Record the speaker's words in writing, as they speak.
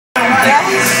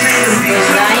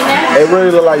It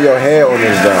really look like your hair on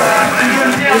this dog.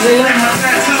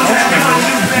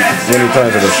 When he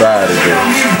turns to the side, it do.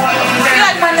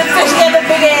 Like when the fish get a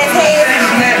big ass head.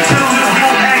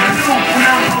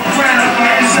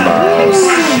 Smiles.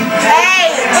 Hey,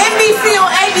 NBC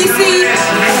or ABC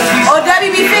or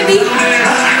WB50,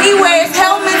 he wears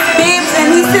helmets, bibs,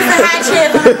 and he sits in high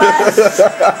chairs on the bus.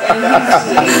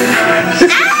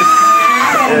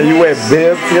 Yeah, you wear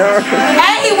bibs, yeah?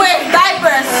 And he wears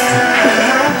diapers.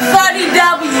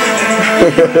 30W.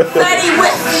 30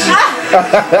 with.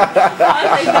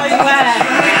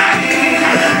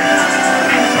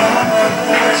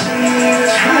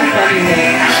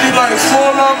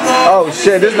 Oh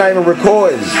shit, this not even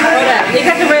recording. Hold up. You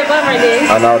got the red button right there.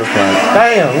 I know this one.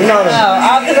 Damn, you know this.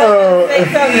 I'll say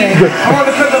something. I want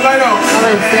to cut the light off. I'm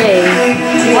going to say.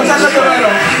 Once I cut the light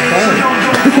off.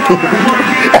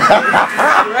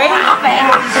 Right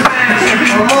fast.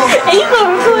 And you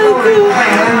going to record it too.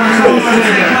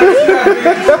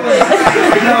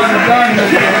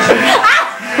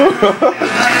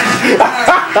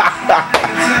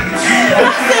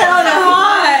 On the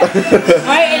heart.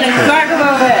 Right in the crack of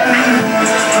my head.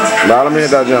 Nah, let me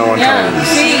hit that joint one time.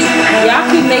 See, y'all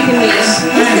keep making me.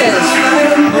 What's this?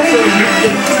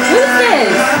 Who's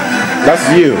this? That's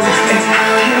you.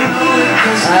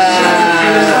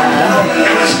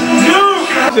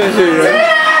 What you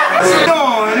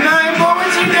doing? Nothing, boy,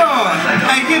 what you doing?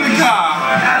 Hey, get in the car.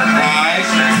 Alright.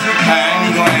 I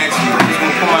ain't gonna ask you. I'm just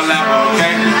gonna put my lap on,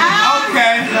 okay?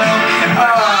 Okay.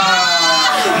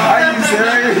 Are you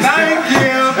serious? Thank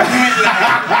you.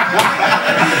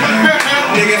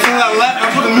 Nigga, as soon as I left, I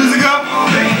put the music up.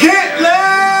 Get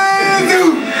loud,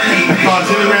 dude. Oh,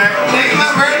 Jimmy Rack. Nigga,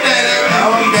 my birthday.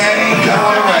 Okay.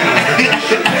 Alright.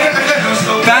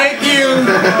 Thank you.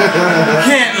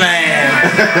 Can't land.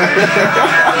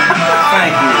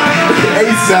 Thank you.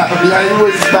 ASAP, yeah, you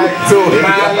was back to it.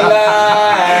 My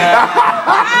life.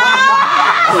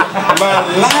 My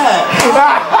life.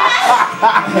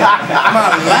 My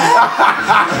life.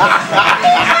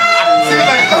 She's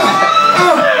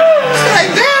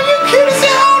like, damn, you cute as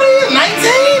hell. How old are you?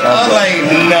 19? I was like,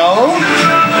 no.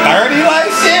 30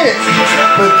 like shit.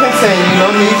 But continue, no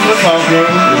need for talking.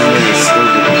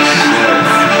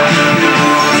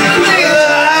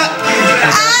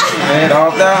 And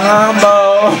off the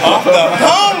humble. Off the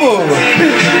humble.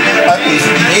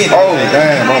 Oh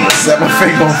damn, I'm gonna set my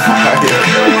finger on fire.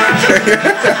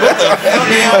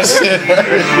 That shit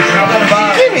hurt.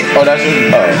 Oh, that's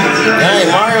just Hey,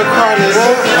 Mario Kart is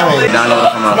Download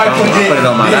it from my phone, I put it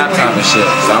on my laptop and shit.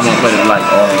 So I'm gonna put it like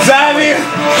on. Xavier!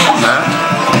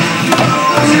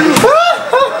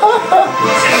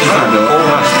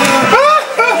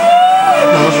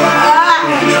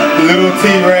 Little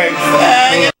T-Rex.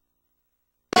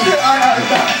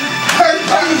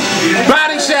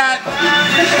 Body shot!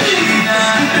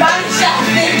 Body shot,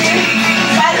 nigga.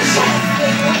 Body shot,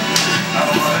 nigga.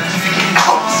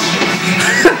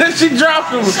 She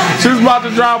dropped him. She was about to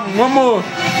drop him. One more.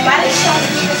 Body shot,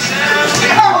 nigga.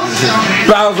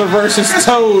 Bowser versus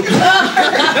Toad.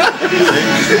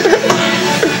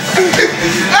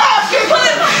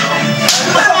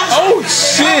 Oh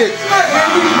shit! I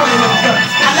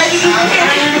let you do it.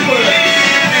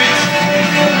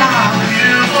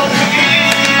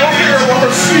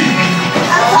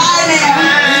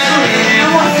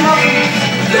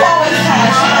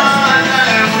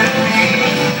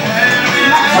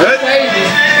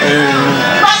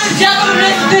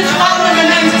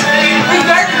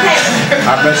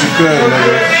 I bet you could,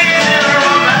 nigga.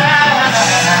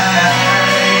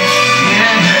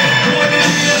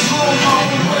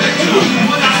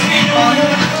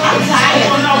 I'm tired.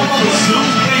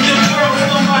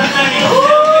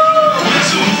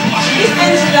 He's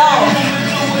been slow.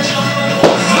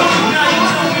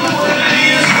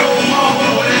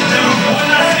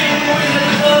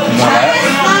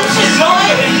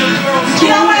 You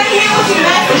don't want to hear what you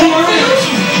masturbating to?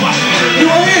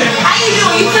 How you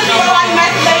doing? You took it while you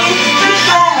masturbating?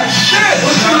 Shit!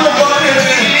 What's going on here?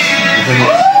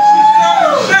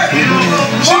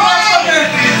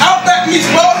 Out that meat's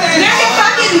boating. There's your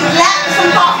fucking lap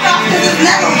some coughed off because it's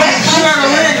never wet. She got a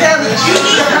red cabbage. You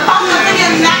eat the cough off and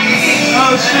it's not.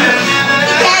 Oh shit.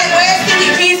 You can't wear skinny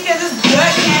jeans because it's good.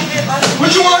 You can't fit like. What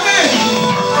you want in?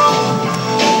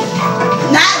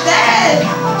 Not that.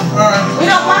 Alright. We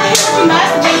don't want to hear what you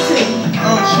masturbate to.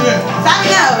 Oh shit.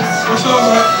 Something else. What's up,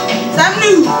 man? Something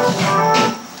new.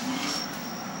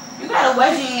 You got a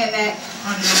wedgie in your neck.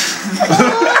 Funny shit.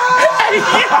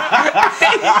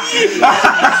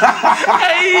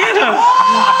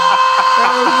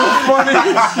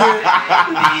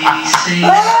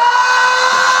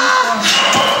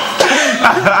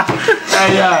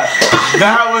 Hey, that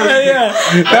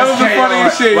was the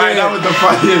funniest shit. Right, that was the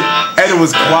funniest. And it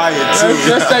was quiet too.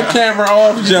 Just that camera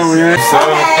off, Joey.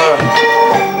 Okay.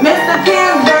 Mr.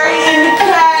 Pillsbury in the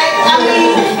cut. I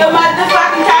mean, the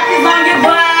motherfucking cock is on your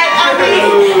butt. I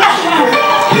mean,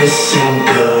 listen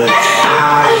good.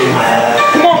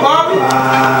 Come on, Bobby.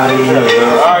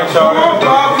 Alright, y'all.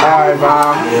 Alright,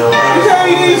 Bob. You tell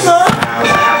me you need some?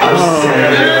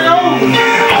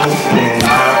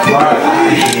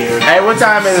 Hey, what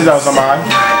time is it though, somebody?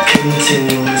 You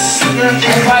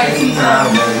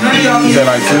said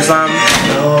like 2 something?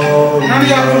 None of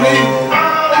y'all can leave.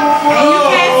 and you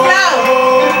can't flow.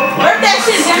 Work that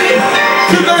shit, Jimmy.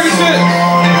 2:36. Work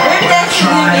that shit,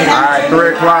 Jimmy. Alright, 3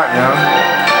 o'clock now.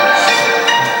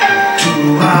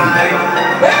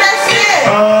 Work that shit.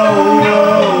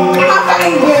 How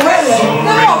fucking get ready? Come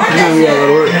on, work that shit.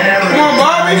 Come on,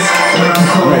 Bobby.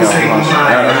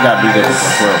 That's gotta be there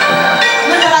for 12.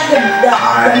 Looking like the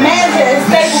manager is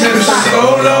stable spot.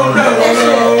 Work that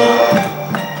shit.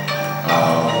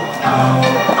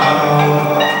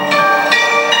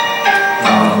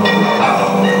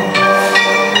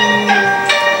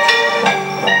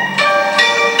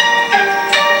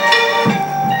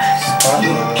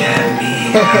 Look at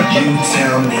me, you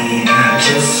tell me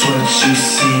just what you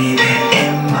see.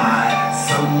 Am I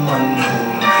someone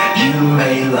whom you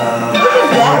may love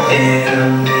or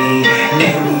enemy?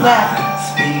 Am I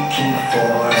speaking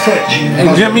for you?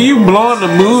 Hey, Jimmy, you blowing the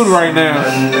mood right now.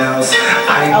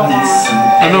 I need some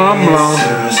I know I'm blown.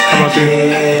 How about you?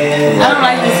 I don't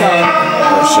like this song.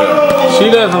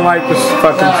 She doesn't like this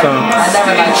fucking song. I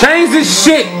never like it. Change this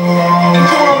shit.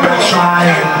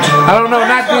 I don't know,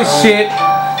 not this shit.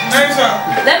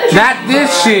 Not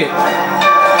this shit.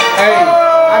 Hey,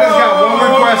 I just got one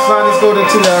request, son. Let's go to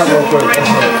 2 hours real quick. I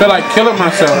feel like killing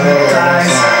myself.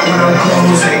 When I'm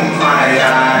closing my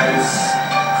eyes,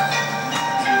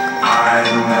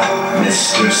 I'm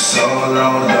Mr.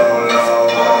 Solo Dolo.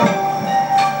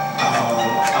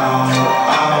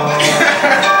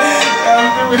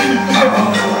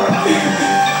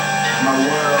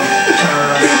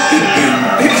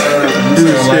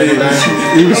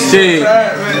 He was scared.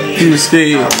 He was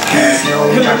scared. I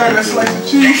got a slice of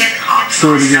cheese.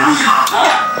 Do it again. I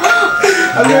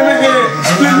did it again.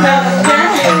 Split that.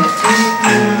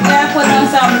 Yeah, put on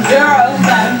some girls.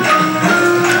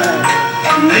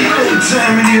 Hey, you know what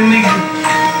time it is, nigga?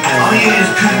 Oh yeah,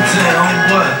 it's good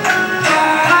time. What?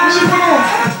 What you put on?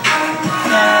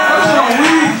 That's some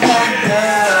weed.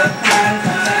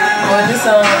 Well, this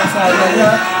song is like,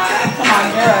 come on,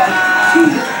 girl.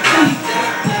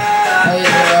 Oh,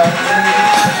 yeah, girl.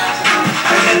 I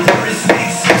got the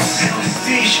receipts,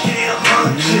 fish scale,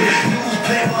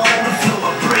 newspaper on the floor, I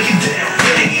break it down,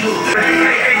 bang it up.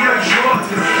 Hey, yo,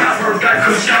 Jordan, I heard that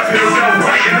cause y'all feels out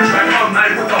right in the track all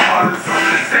night with the heart of the song.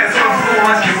 Stands on the floor,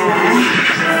 I keep a roof.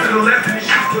 To the left and the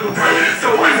shoes to the right.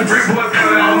 So when the brick boys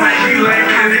coming all night, we lame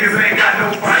and niggas ain't got no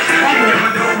fight. Kick your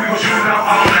window, we gon' shoot out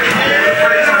all night.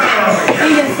 He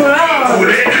just put on.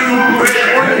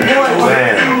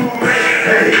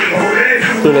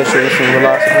 Do that shit with some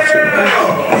velocity shit.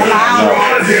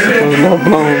 There's no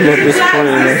blown, no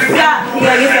disappointed in that shit. Stop. You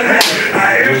gotta get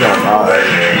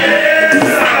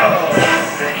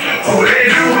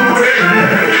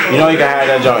You know you can have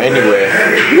that joint anywhere.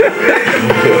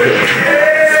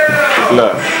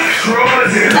 Look.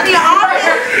 out of your armpit.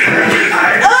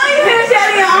 Oh, you finished out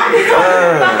of your armpit.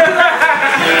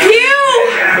 Cute.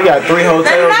 We got 3 hotels.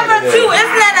 That's number 2.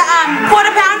 Isn't that a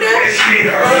quarter pounder? Is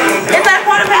that a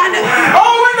quarter pounder?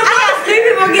 Oh, in the I got 3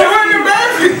 people We're in getting. the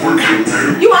basket.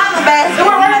 You are the best.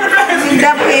 We're one of the best. You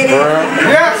double headed.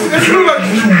 Yes, it's true. Like,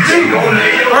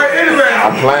 alright, anyway. I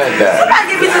planned that. Somebody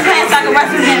give me some pants so I can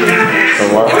rest with him. Some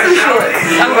what? Give me some shorts.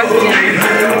 So I can rest with him.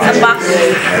 Some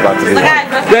boxers. About to be Look, I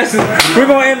That's we're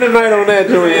gonna end the night on that,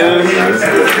 Julian.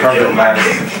 perfect match.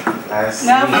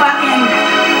 no fucking,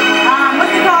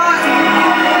 what's it called?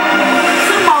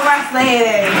 Sumo wrestler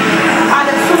head.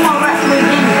 The sumo wrestler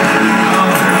again.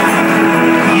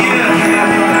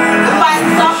 The fight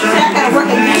soft shit, I gotta work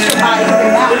against your body.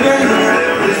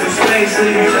 This is space, so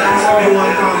you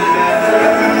wanna call me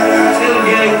that. Still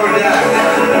gang or die.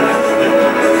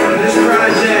 This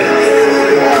project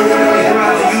is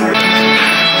about you.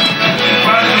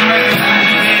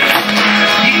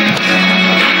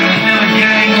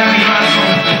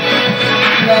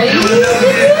 Ready?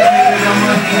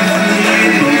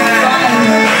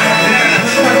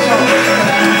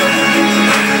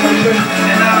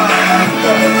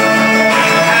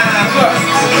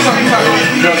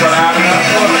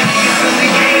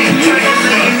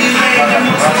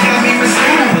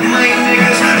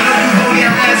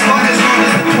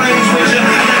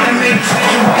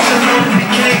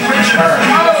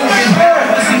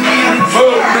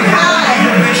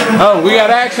 got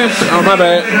action? Oh, my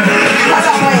bad.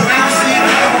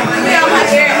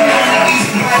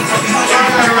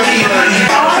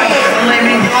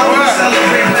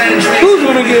 Who's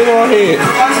gonna get more head?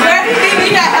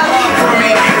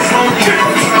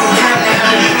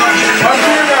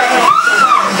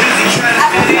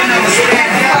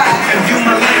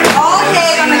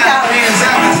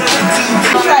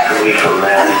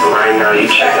 Right now you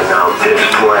checking out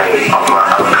display on my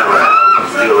upcoming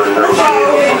feeling no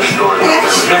deal story.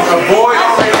 Boy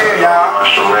over here, y'all.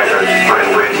 Some records, print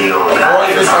radio,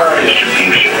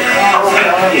 distribution.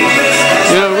 Okay.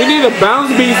 Yeah, we need a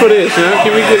bounce beat for this, huh?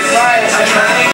 Can we get...